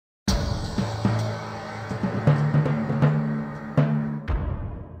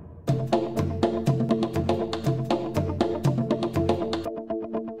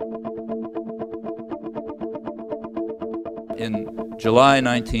July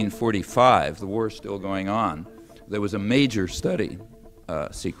 1945, the war is still going on, there was a major study,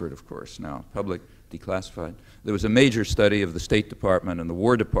 secret of course now, public, declassified, there was a major study of the State Department and the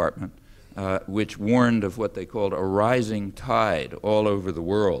War Department which warned of what they called a rising tide all over the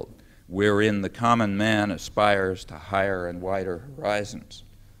world, wherein the common man aspires to higher and wider horizons.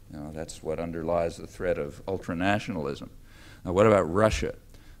 That's what underlies the threat of ultranationalism. Now, what about Russia?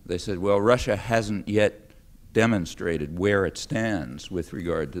 They said, well, Russia hasn't yet demonstrated where it stands with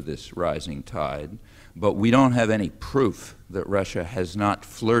regard to this rising tide, but we don't have any proof that Russia has not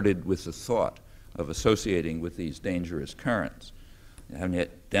flirted with the thought of associating with these dangerous currents. They haven't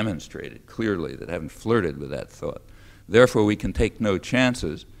yet demonstrated clearly that they haven't flirted with that thought. Therefore, we can take no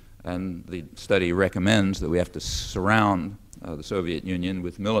chances, and the study recommends that we have to surround the Soviet Union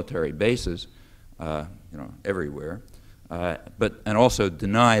with military bases, everywhere, and also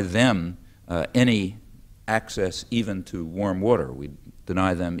deny them any access even to warm water. We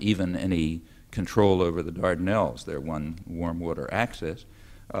deny them even any control over the Dardanelles, their one warm water access.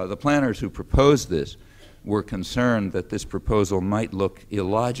 The planners who proposed this were concerned that this proposal might look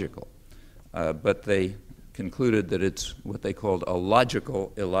illogical, but they concluded that it's what they called a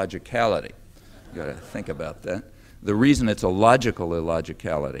logical illogicality. You've got to think about that. The reason it's a logical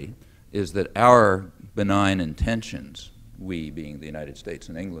illogicality is that our benign intentions, we being the United States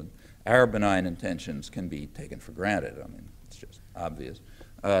and England, our benign intentions can be taken for granted. I mean, it's just obvious.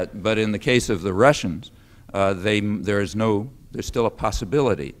 But in the case of the Russians, there's still a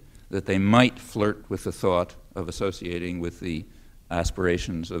possibility that they might flirt with the thought of associating with the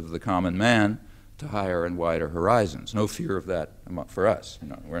aspirations of the common man to higher and wider horizons. No fear of that for us.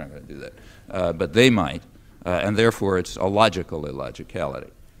 We're not going to do that. But they might, and therefore it's a logical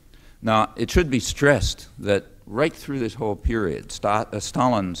illogicality. Now, it should be stressed that right through this whole period,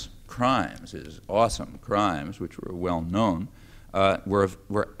 Stalin's crimes, his awesome crimes, which were well known, were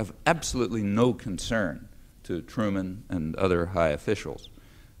of absolutely no concern to Truman and other high officials.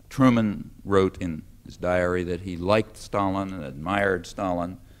 Truman wrote in his diary that he liked Stalin and admired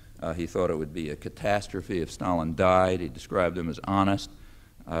Stalin. He thought it would be a catastrophe if Stalin died. He described him as honest.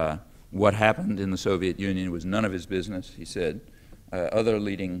 What happened in the Soviet Union was none of his business, he said. Other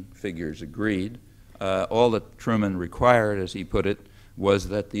leading figures agreed. All that Truman required, as he put it, was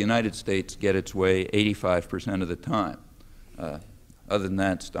that the United States get its way 85% of the time. Other than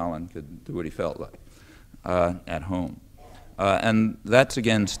that, Stalin could do what he felt like at home. And that's,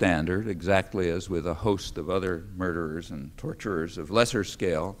 again, standard, exactly as with a host of other murderers and torturers of lesser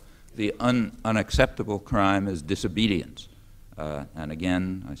scale. The unacceptable crime is disobedience. And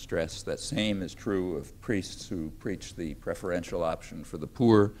again, I stress that same is true of priests who preach the preferential option for the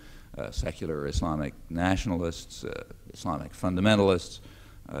poor, secular Islamic nationalists, Islamic fundamentalists,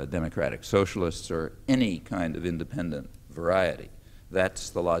 democratic socialists, or any kind of independent variety. That's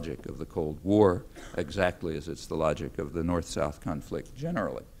the logic of the Cold War, exactly as it's the logic of the North-South conflict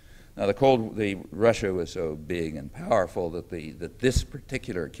generally. Now, Russia was so big and powerful that this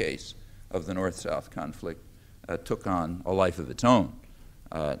particular case of the North-South conflict took on a life of its own.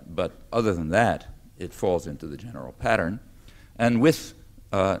 But other than that, it falls into the general pattern. And with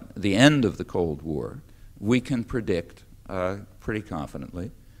the end of the Cold War, we can predict pretty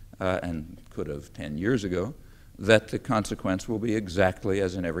confidently, and could have 10 years ago, that the consequence will be exactly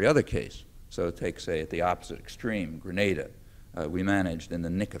as in every other case. So take, say, at the opposite extreme, Grenada. We managed in the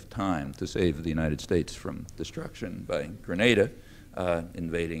nick of time to save the United States from destruction by Grenada,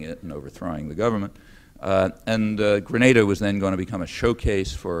 invading it and overthrowing the government. Grenada was then going to become a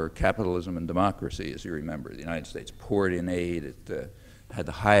showcase for capitalism and democracy, as you remember. The United States poured in aid. It had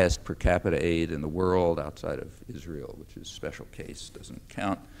the highest per capita aid in the world outside of Israel, which is a special case, doesn't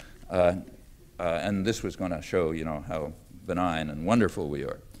count. And this was going to show, how benign and wonderful we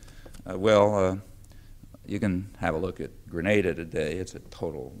are. You can have a look at Grenada today. It's a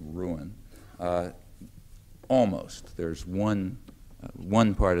total ruin. Almost. There's one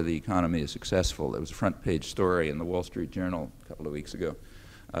part of the economy is successful. There was a front-page story in the Wall Street Journal a couple of weeks ago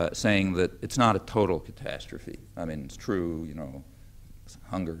saying that it's not a total catastrophe. I mean, it's true,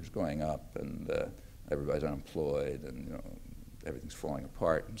 hunger's going up and everybody's unemployed and, everything's falling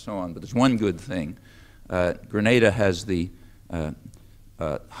apart and so on. But there's one good thing. Grenada has the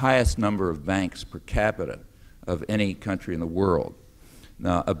highest number of banks per capita of any country in the world.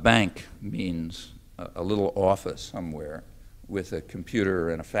 Now, a bank means a little office somewhere with a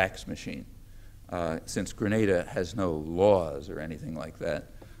computer and a fax machine. Since Grenada has no laws or anything like that,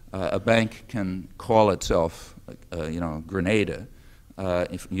 a bank can call itself, Grenada,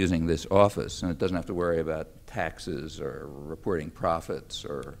 using this office, and it doesn't have to worry about taxes or reporting profits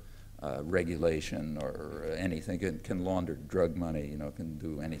or regulation or anything. It can launder drug money, you know, can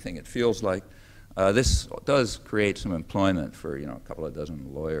do anything it feels like. This does create some employment for, you know, a couple of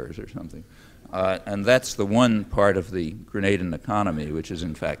dozen lawyers or something. And that's the one part of the Grenadian economy which is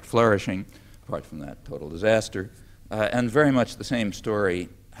in fact flourishing, apart from that total disaster. And very much the same story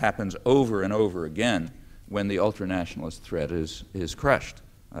happens over and over again when the ultranationalist threat is crushed.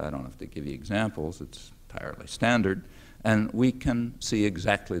 I don't have to give you examples, it's entirely standard. And we can see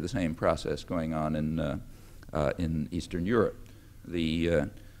exactly the same process going on in Eastern Europe.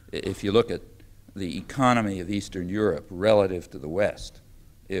 If you look at the economy of Eastern Europe relative to the West,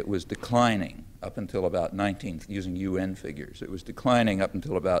 it was declining up until about using UN figures, it was declining up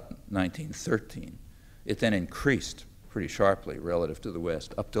until about 1913. It then increased pretty sharply relative to the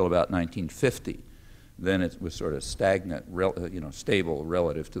West up till about 1950. Then it was sort of stagnant, you know, stable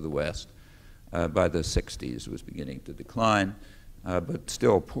relative to the West. By the 60s, it was beginning to decline, but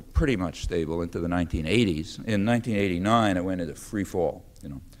still pretty much stable into the 1980s. In 1989, it went into free fall. You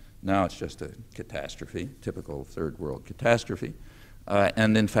know, now it's just a catastrophe, typical third world catastrophe.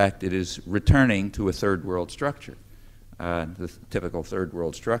 And in fact, it is returning to a third world structure. The typical third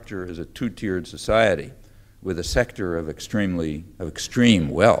world structure is a two-tiered society with a sector of extreme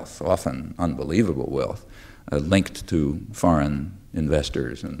wealth, often unbelievable wealth, linked to foreign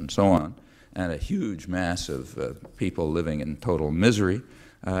investors and so on, and a huge mass of people living in total misery,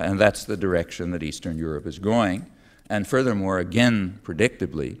 and that's the direction that Eastern Europe is going. And furthermore, again,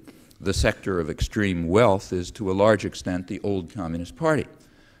 predictably, the sector of extreme wealth is to a large extent the old Communist Party.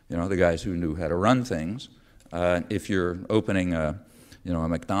 You know, the guys who knew how to run things. If you're opening a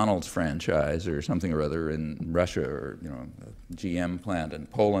McDonald's franchise or something or other in Russia, or, you know, a GM plant in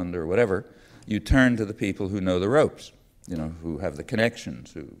Poland or whatever, you turn to the people who know the ropes, you know, who have the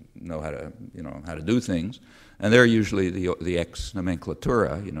connections, who know how to, you know, how to do things, and they're usually the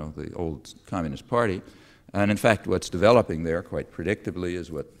ex-nomenklatura, you know, the old Communist Party. And in fact, what's developing there, quite predictably,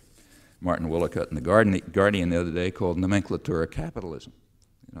 is what Martin Willicott in the Guardian the other day called nomenklatura capitalism.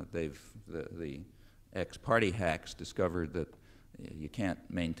 You know, the ex-party hacks discovered that you can't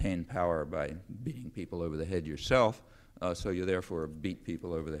maintain power by beating people over the head yourself, so you therefore beat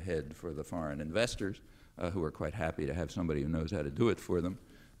people over the head for the foreign investors, who are quite happy to have somebody who knows how to do it for them.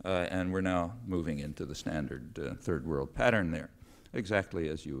 And we're now moving into the standard third world pattern there, exactly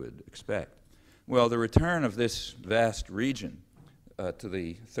as you would expect. Well, the return of this vast region to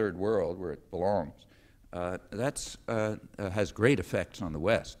the third world, where it belongs, has great effects on the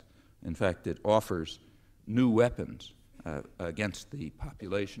West. In fact, it offers new weapons against the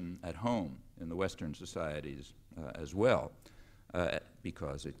population at home in the Western societies as well,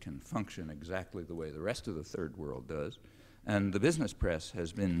 because it can function exactly the way the rest of the third world does. And the business press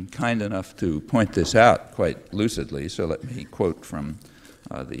has been kind enough to point this out quite lucidly, so let me quote from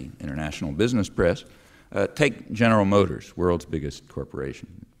the international business press. Take General Motors, world's biggest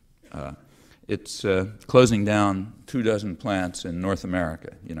corporation. It's closing down 24 plants in North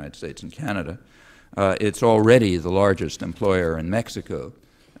America, United States and Canada. It's already the largest employer in Mexico,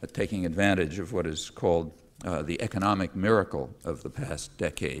 taking advantage of what is called the economic miracle of the past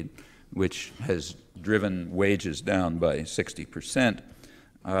decade, which has driven wages down by 60%,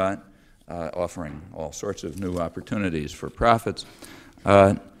 offering all sorts of new opportunities for profits.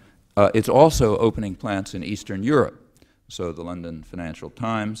 It's also opening plants in Eastern Europe. So the London Financial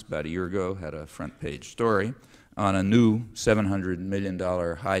Times, about a year ago, had a front-page story on a new $700 million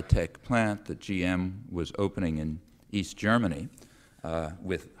high-tech plant that GM was opening in East Germany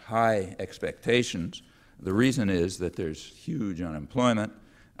with high expectations. The reason is that there's huge unemployment,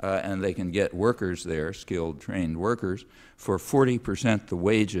 and they can get workers there, skilled, trained workers, for 40% the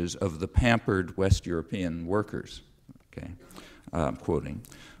wages of the pampered West European workers. Okay, I'm quoting.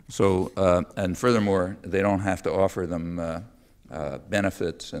 So, and furthermore, they don't have to offer them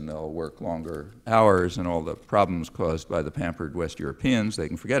benefits, and they'll work longer hours, and all the problems caused by the pampered West Europeans they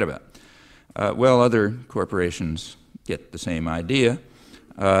can forget about. Well, other corporations get the same idea,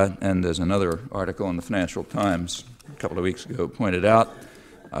 and there's another article in the Financial Times a couple of weeks ago pointed out,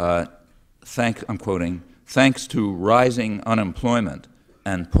 I'm quoting, thanks to rising unemployment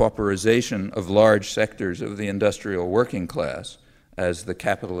and pauperization of large sectors of the industrial working class as the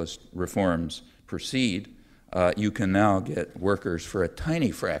capitalist reforms proceed, you can now get workers for a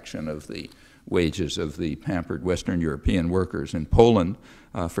tiny fraction of the wages of the pampered Western European workers in Poland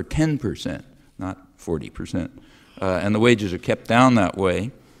for 10%, not 40%. And the wages are kept down that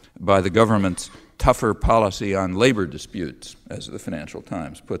way by the government's tougher policy on labor disputes, as the Financial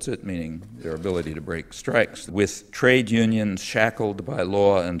Times puts it, meaning their ability to break strikes. With trade unions shackled by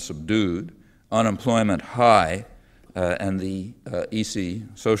law and subdued, unemployment high, and the EC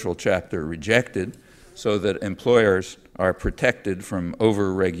social chapter rejected, so that employers are protected from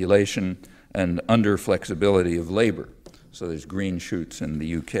over-regulation and under-flexibility of labor. So there's green shoots in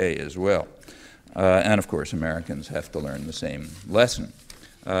the UK as well. And of course, Americans have to learn the same lesson.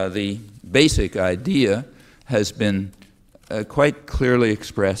 The basic idea has been quite clearly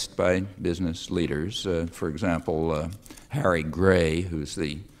expressed by business leaders. For example, Harry Gray, who's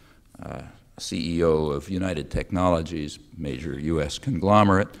the CEO of United Technologies, major U.S.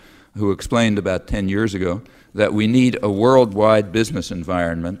 conglomerate, who explained about 10 years ago that we need a worldwide business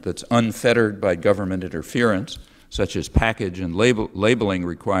environment that's unfettered by government interference, such as package and labeling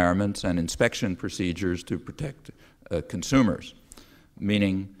requirements and inspection procedures to protect consumers,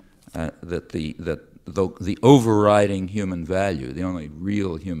 meaning that the overriding human value, the only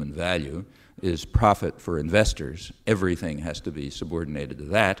real human value, is profit for investors. Everything has to be subordinated to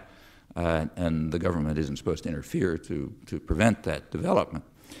that, and the government isn't supposed to interfere to prevent that development.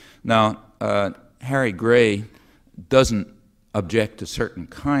 Now, Harry Gray doesn't object to certain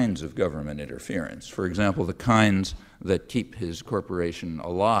kinds of government interference. For example, the kinds that keep his corporation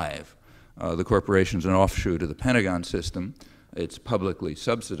alive. The corporation's an offshoot of the Pentagon system. It's publicly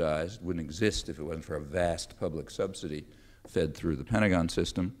subsidized, wouldn't exist if it wasn't for a vast public subsidy fed through the Pentagon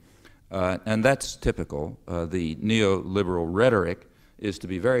system. And that's typical. The neoliberal rhetoric is to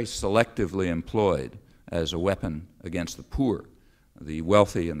be very selectively employed as a weapon against the poor. The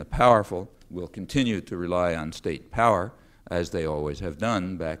wealthy and the powerful will continue to rely on state power, as they always have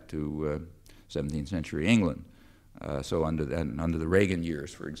done back to 17th century England. So under the Reagan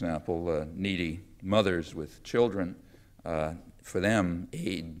years, for example, needy mothers with children, for them,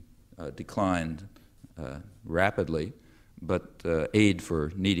 aid declined rapidly, but aid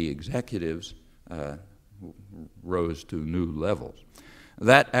for needy executives rose to new levels.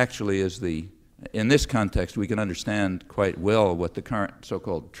 That actually is in this context, we can understand quite well what the current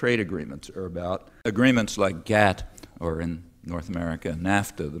so-called trade agreements are about. Agreements like GATT, or in North America,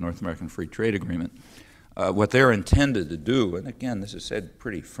 NAFTA, the North American Free Trade Agreement, what they're intended to do, and again, this is said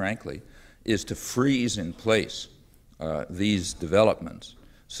pretty frankly, is to freeze in place these developments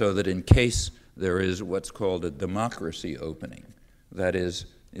so that in case there is what's called a democracy opening, that is,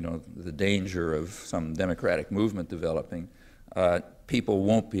 the danger of some democratic movement developing, people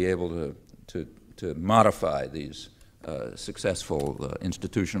won't be able to modify these successful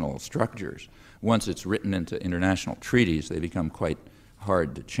institutional structures. Once it's written into international treaties, they become quite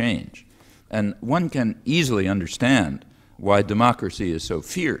hard to change. And one can easily understand why democracy is so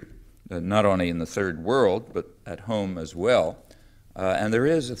feared, not only in the third world, but at home as well. And there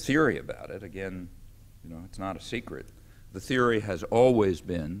is a theory about it. Again, it's not a secret. The theory has always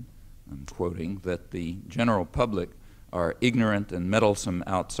been, I'm quoting, that the general public are ignorant and meddlesome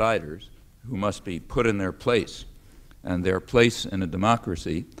outsiders who must be put in their place. And their place in a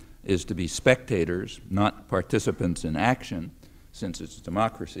democracy is to be spectators, not participants in action. Since it's a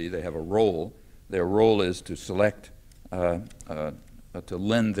democracy, they have a role. Their role is to select, to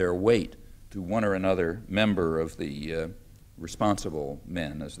lend their weight to one or another member of the responsible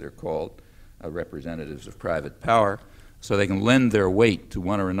men, as they're called, representatives of private power, so they can lend their weight to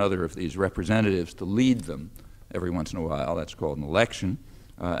one or another of these representatives to lead them every once in a while. That's called an election.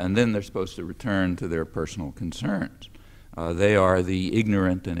 And then they're supposed to return to their personal concerns. They are the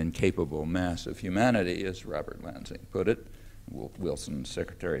ignorant and incapable mass of humanity, as Robert Lansing put it, Wilson's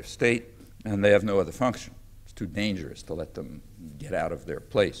Secretary of State, and they have no other function. It's too dangerous to let them get out of their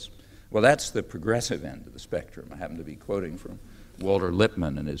place. Well, that's the progressive end of the spectrum. I happen to be quoting from Walter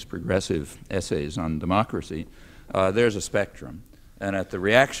Lippmann in his progressive essays on democracy. There's a spectrum. And at the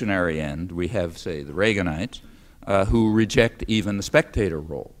reactionary end, we have, say, the Reaganites, who reject even the spectator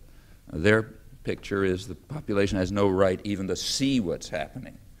role. Their picture is the population has no right even to see what's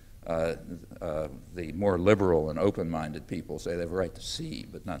happening. The more liberal and open-minded people say they have a right to see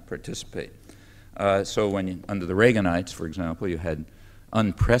but not participate. So when under the Reaganites, for example, you had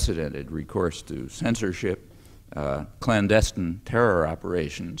unprecedented recourse to censorship, clandestine terror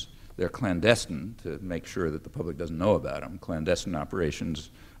operations. They're clandestine to make sure that the public doesn't know about them. Clandestine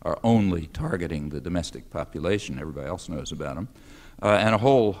operations are only targeting the domestic population. Everybody else knows about them. And a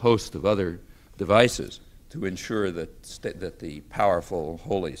whole host of other devices to ensure that the powerful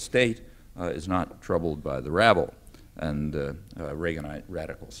holy state is not troubled by the rabble. And Reaganite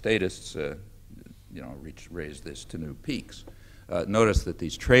radical statists raised this to new peaks. Notice that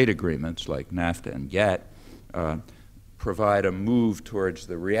these trade agreements like NAFTA and GATT provide a move towards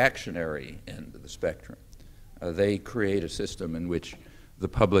the reactionary end of the spectrum. They create a system in which the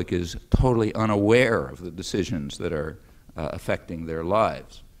public is totally unaware of the decisions that are affecting their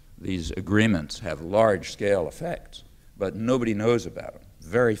lives. these agreements have large-scale effects, but nobody knows about them.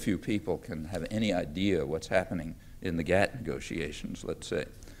 Very few people can have any idea what's happening in the GATT negotiations, let's say.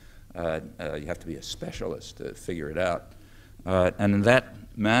 You have to be a specialist to figure it out. And in that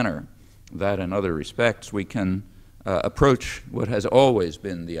manner, that and other respects, we can approach what has always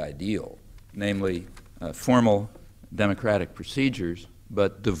been the ideal, namely formal democratic procedures,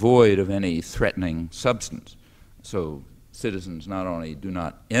 but devoid of any threatening substance. So citizens not only do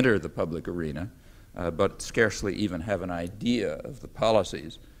not enter the public arena, but scarcely even have an idea of the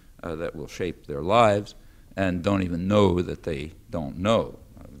policies that will shape their lives, and don't even know that they don't know.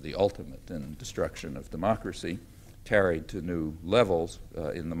 The ultimate in destruction of democracy, carried to new levels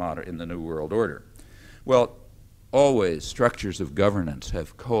in the New World Order. Well, always structures of governance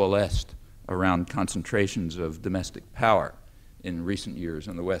have coalesced around concentrations of domestic power. In recent years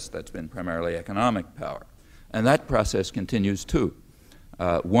in the West, that's been primarily economic power. And that process continues too.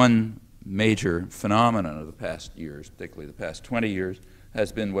 One major phenomenon of the past years, particularly the past 20 years,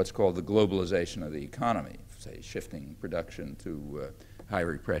 has been what's called the globalization of the economy, say shifting production to high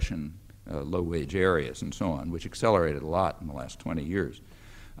repression, low-wage areas and so on, which accelerated a lot in the last 20 years.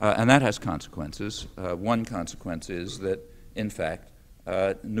 And that has consequences. One consequence is that, in fact,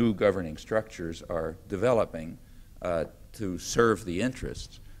 new governing structures are developing to serve the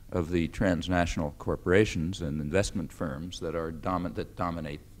interests of the transnational corporations and investment firms that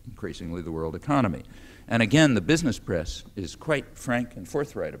dominate increasingly the world economy. And again, the business press is quite frank and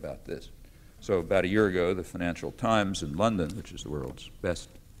forthright about this. So about a year ago, the Financial Times in London, which is the world's best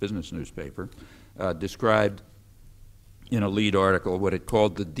business newspaper, described in a lead article what it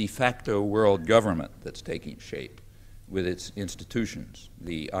called the de facto world government that's taking shape with its institutions,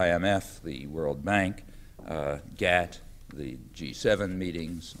 the IMF, the World Bank, GATT, the G7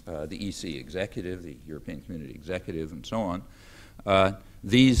 meetings, the EC executive, the European Community executive, and so on.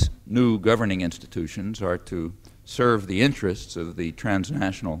 These new governing institutions are to serve the interests of the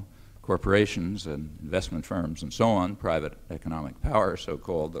transnational corporations and investment firms and so on, private economic power,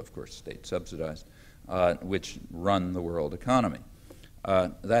 so-called, of course, state-subsidized, which run the world economy.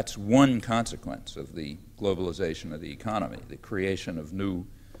 That's one consequence of the globalization of the economy, the creation of new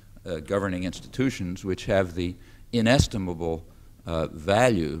governing institutions which have the inestimable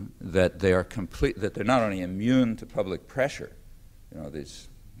value that they are that they're not only immune to public pressure, this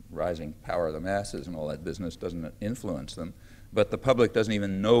rising power of the masses and all that business doesn't influence them, but the public doesn't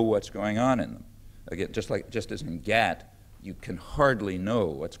even know what's going on in them. Again, just as in GATT, you can hardly know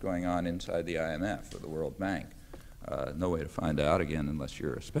what's going on inside the IMF or the World Bank. No way to find out, again, unless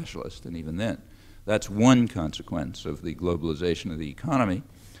you're a specialist, and even then. That's one consequence of the globalization of the economy.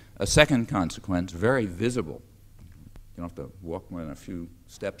 A second consequence, very visible, you don't have to walk more than a few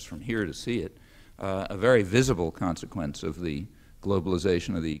steps from here to see it, a very visible consequence of the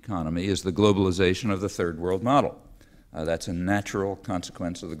globalization of the economy is the globalization of the third world model. That's a natural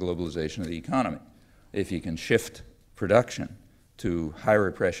consequence of the globalization of the economy. If you can shift production to high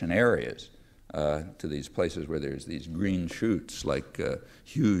repression areas, to these places where there's these green shoots like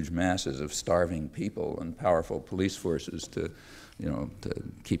huge masses of starving people and powerful police forces to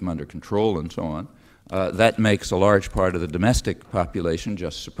keep them under control and so on, that makes a large part of the domestic population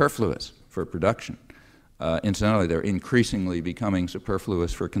just superfluous for production. Incidentally, they're increasingly becoming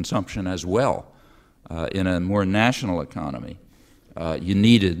superfluous for consumption as well. In a more national economy, you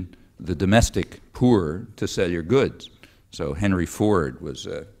needed the domestic poor to sell your goods. So Henry Ford was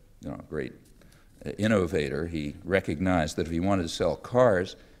a great innovator. He recognized that if he wanted to sell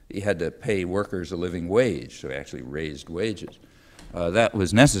cars, he had to pay workers a living wage, so he actually raised wages. That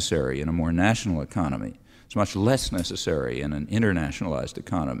was necessary in a more national economy. It's much less necessary in an internationalized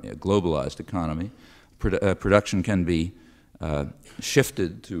economy, a globalized economy. Production can be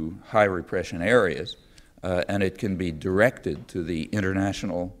shifted to high repression areas, and it can be directed to the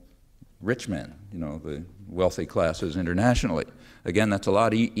international rich men, the wealthy classes internationally. Again, that's a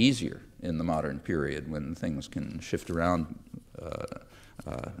lot easier in the modern period when things can shift around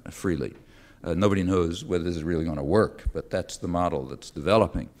freely. Nobody knows whether this is really going to work, but that's the model that's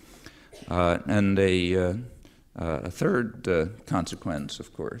developing. And a third consequence,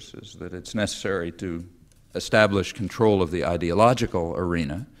 of course, is that it's necessary to establish control of the ideological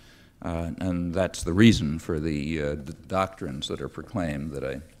arena, and that's the reason for the doctrines that are proclaimed that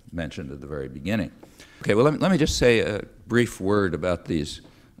I mentioned at the very beginning. Okay, well, let me just say a brief word about these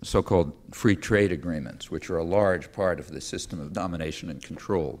so-called free trade agreements, which are a large part of the system of domination and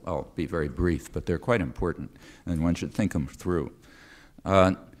control. I'll be very brief, but they're quite important, and one should think them through.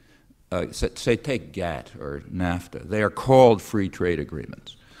 Say take GATT or NAFTA. They are called free trade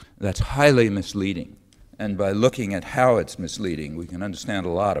agreements. That's highly misleading And by looking at how it's misleading, we can understand a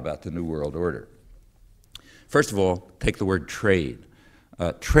lot about the New World Order. First of all, take the word trade.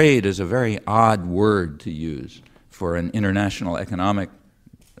 Trade is a very odd word to use for an international a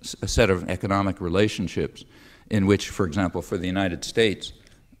set of economic relationships in which, for example, for the United States,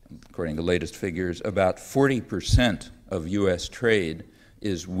 according to latest figures, about 40% of U.S. trade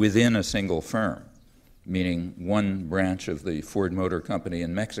is within a single firm, meaning one branch of the Ford Motor Company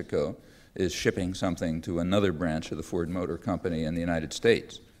in Mexico is shipping something to another branch of the Ford Motor Company in the United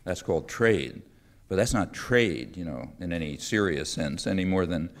States. That's called trade. But that's not trade, you know, in any serious sense, any more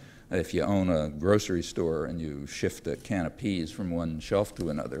than if you own a grocery store and you shift a can of peas from one shelf to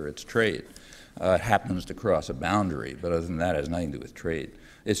another, it's trade. It happens to cross a boundary, but other than that, it has nothing to do with trade.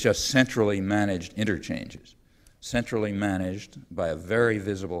 It's just centrally managed interchanges, centrally managed by a very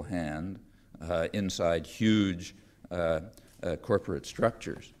visible hand inside huge corporate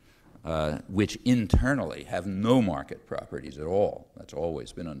structures, which internally have no market properties at all. That's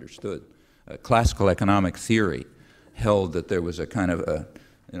always been understood. Classical economic theory held that there was a kind of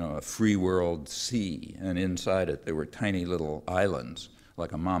a free world sea, and inside it there were tiny little islands,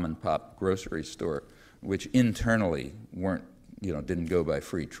 like a mom-and-pop grocery store, which internally didn't go by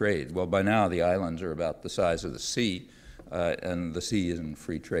free trade. Well, by now the islands are about the size of the sea, and the sea isn't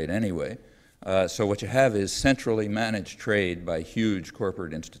free trade anyway. So what you have is centrally managed trade by huge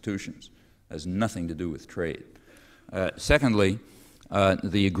corporate institutions. It has nothing to do with trade. Secondly,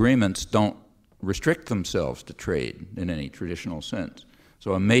 the agreements don't restrict themselves to trade in any traditional sense.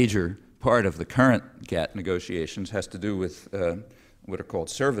 So a major part of the current GATT negotiations has to do with what are called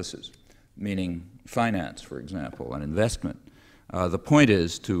services, meaning finance, for example, and investment. The point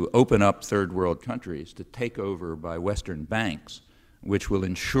is to open up third world countries to take over by Western banks, which will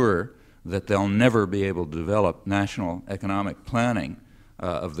ensure that they'll never be able to develop national economic planning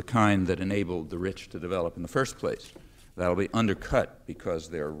of the kind that enabled the rich to develop in the first place. That'll be undercut because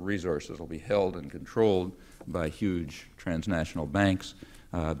their resources will be held and controlled by huge transnational banks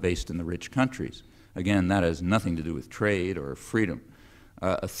based in the rich countries. Again, that has nothing to do with trade or freedom.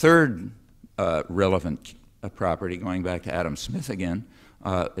 A third relevant property, going back to Adam Smith again,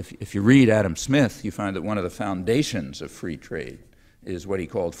 if you read Adam Smith, you find that one of the foundations of free trade is what he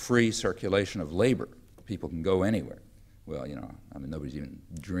called free circulation of labor. People can go anywhere. Well, nobody's even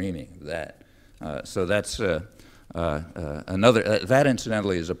dreaming of that. So that's that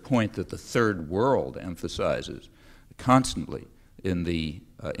incidentally is a point that the third world emphasizes constantly in the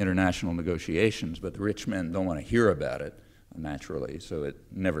international negotiations, but the rich men don't want to hear about it naturally, so it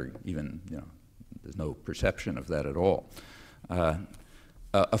never even, there's no perception of that at all.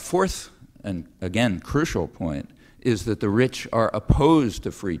 A fourth, and again crucial point, is that the rich are opposed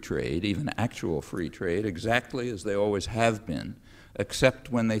to free trade, even actual free trade, exactly as they always have been, except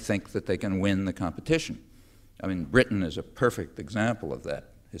when they think that they can win the competition. I mean, Britain is a perfect example of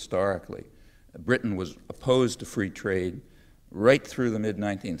that historically. Britain was opposed to free trade right through the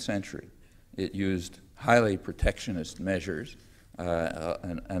mid-19th century. It used highly protectionist measures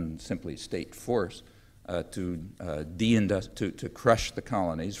and simply state force to crush the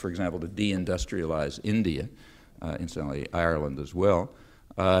colonies, for example, to deindustrialize India, incidentally Ireland as well,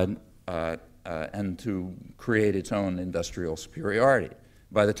 and to create its own industrial superiority.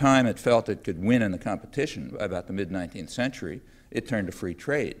 By the time it felt it could win in the competition, about the mid-19th century, it turned to free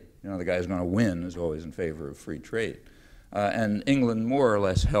trade. The guy who's going to win is always in favor of free trade. And England more or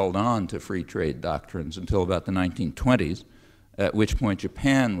less held on to free trade doctrines until about the 1920s, at which point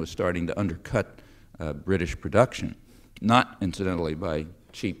Japan was starting to undercut British production, not incidentally by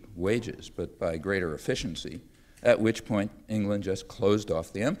cheap wages, but by greater efficiency, at which point England just closed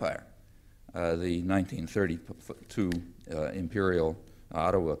off the empire. The 1932 Imperial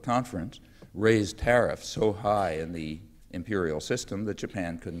Ottawa Conference raised tariffs so high in the imperial system that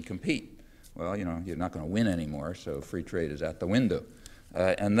Japan couldn't compete. Well, you're not going to win anymore, so free trade is out the window.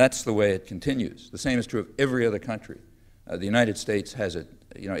 And that's the way it continues. The same is true of every other country. The United States has it.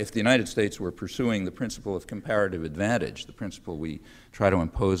 If the United States were pursuing the principle of comparative advantage, the principle we try to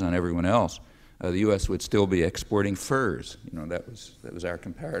impose on everyone else, the U.S. would still be exporting furs. That was our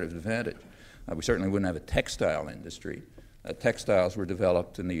comparative advantage. We certainly wouldn't have a textile industry. Textiles were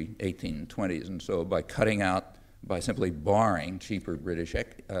developed in the 1820s, and so by simply barring cheaper British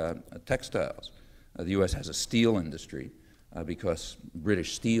textiles. The U.S. has a steel industry because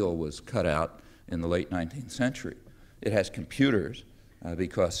British steel was cut out in the late 19th century. It has computers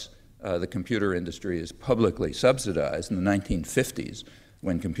because the computer industry is publicly subsidized in the 1950s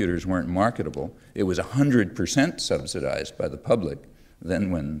when computers weren't marketable. It was 100% subsidized by the public.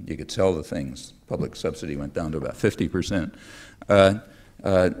 Then when you could sell the things, public subsidy went down to about 50%.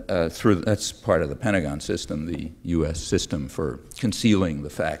 That's part of the Pentagon system, the U.S. system for concealing the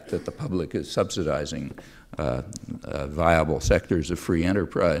fact that the public is subsidizing viable sectors of free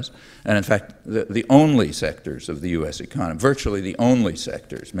enterprise. And in fact, the only sectors of the U.S. economy, virtually the only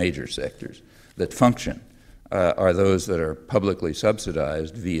sectors, major sectors, that function are those that are publicly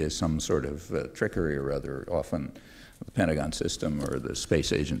subsidized via some sort of trickery or other, often the Pentagon system or the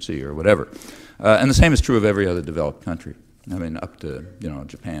space agency or whatever. And the same is true of every other developed country. I mean, up to,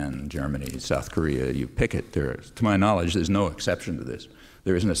 Japan, Germany, South Korea, you pick it. To my knowledge, there's no exception to this.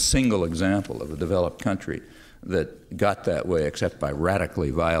 There isn't a single example of a developed country that got that way except by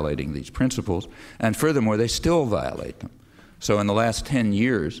radically violating these principles. And furthermore, they still violate them. So in the last 10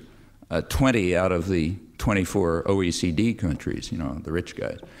 years, 20 out of the 24 OECD countries, the rich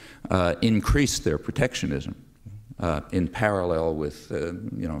guys, increased their protectionism in parallel with,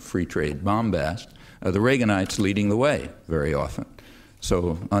 free trade bombast. The Reaganites leading the way very often.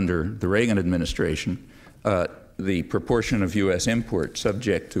 So under the Reagan administration, the proportion of U.S. imports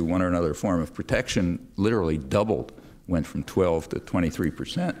subject to one or another form of protection literally doubled, went from 12 to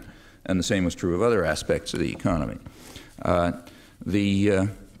 23%, and the same was true of other aspects of the economy.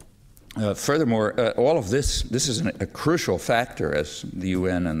 Furthermore, all of this is a crucial factor, as the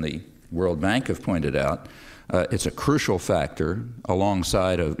UN and the World Bank have pointed out. It's a crucial factor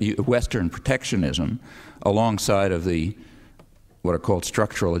alongside of Western protectionism, alongside of what are called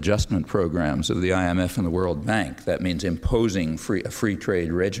structural adjustment programs of the IMF and the World Bank. That means imposing a free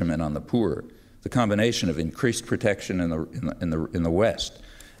trade regimen on the poor. The combination of increased protection in the West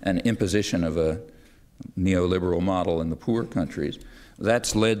and imposition of a neoliberal model in the poor countries,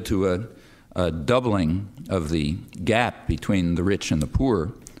 that's led to a doubling of the gap between the rich and the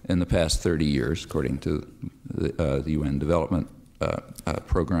poor in the past 30 years, according to the UN Development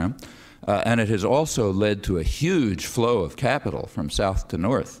Program. And it has also led to a huge flow of capital from south to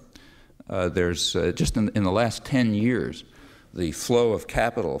north. There's just in the last 10 years, the flow of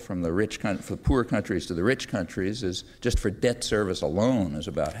capital from the poor countries to the rich countries is, just for debt service alone, is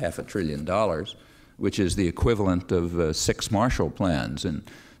about $500 billion, which is the equivalent of 6 Marshall Plans in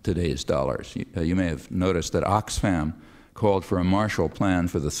today's dollars. You may have noticed that Oxfam called for a Marshall Plan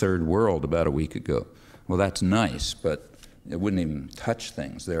for the third world about a week ago. Well, that's nice, but it wouldn't even touch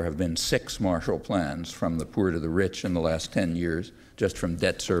things. There have been 6 Marshall Plans from the poor to the rich in the last 10 years, just from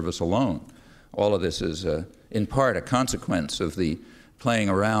debt service alone. All of this is, in part, a consequence of the playing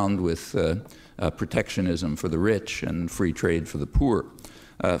around with protectionism for the rich and free trade for the poor.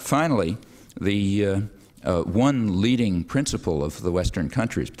 Finally, the one leading principle of the Western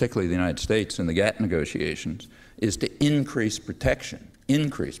countries, particularly the United States in the GATT negotiations, is to increase protection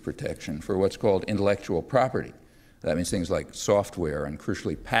for what's called intellectual property. That means things like software and,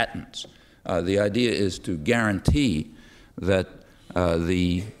 crucially, patents. The idea is to guarantee that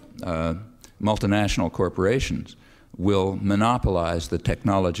the multinational corporations will monopolize the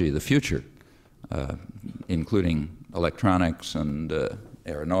technology of the future, including electronics and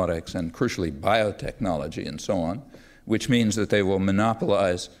aeronautics and, crucially, biotechnology and so on, which means that they will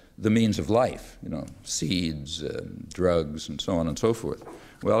monopolize the means of life, seeds, drugs, and so on and so forth.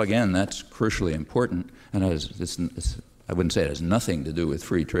 Well, again, that's crucially important, and I wouldn't say it has nothing to do with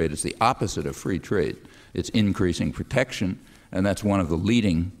free trade. It's the opposite of free trade. It's increasing protection, and that's one of the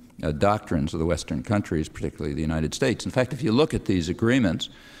leading doctrines of the Western countries, particularly the United States. In fact, if you look at these agreements,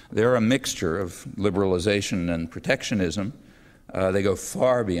 they're a mixture of liberalization and protectionism. They go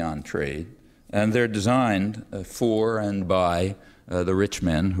far beyond trade, and they're designed for and by the rich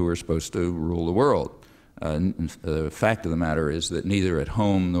men who are supposed to rule the world. The fact of the matter is that neither at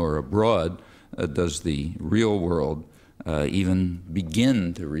home nor abroad does the real world even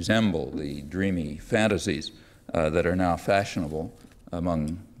begin to resemble the dreamy fantasies that are now fashionable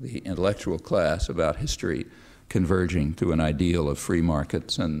among the intellectual class about history converging to an ideal of free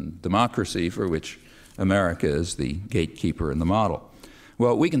markets and democracy, for which America is the gatekeeper and the model.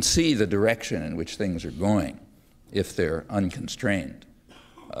 Well, we can see the direction in which things are going if they're unconstrained.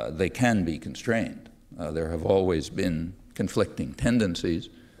 They can be constrained. There have always been conflicting tendencies.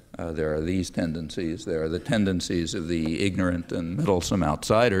 There are these tendencies. There are the tendencies of the ignorant and meddlesome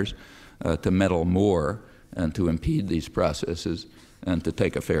outsiders to meddle more and to impede these processes and to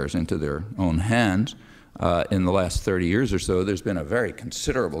take affairs into their own hands. In the last 30 years or so, there's been a very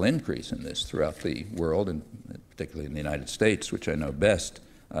considerable increase in this throughout the world, and particularly in the United States, which I know best.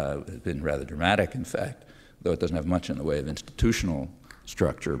 It's been rather dramatic, in fact, though it doesn't have much in the way of institutional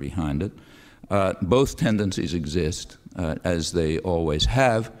structure behind it. Both tendencies exist, as they always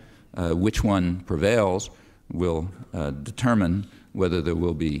have. Which one prevails will determine whether there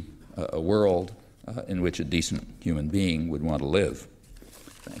will be a world in which a decent human being would want to live.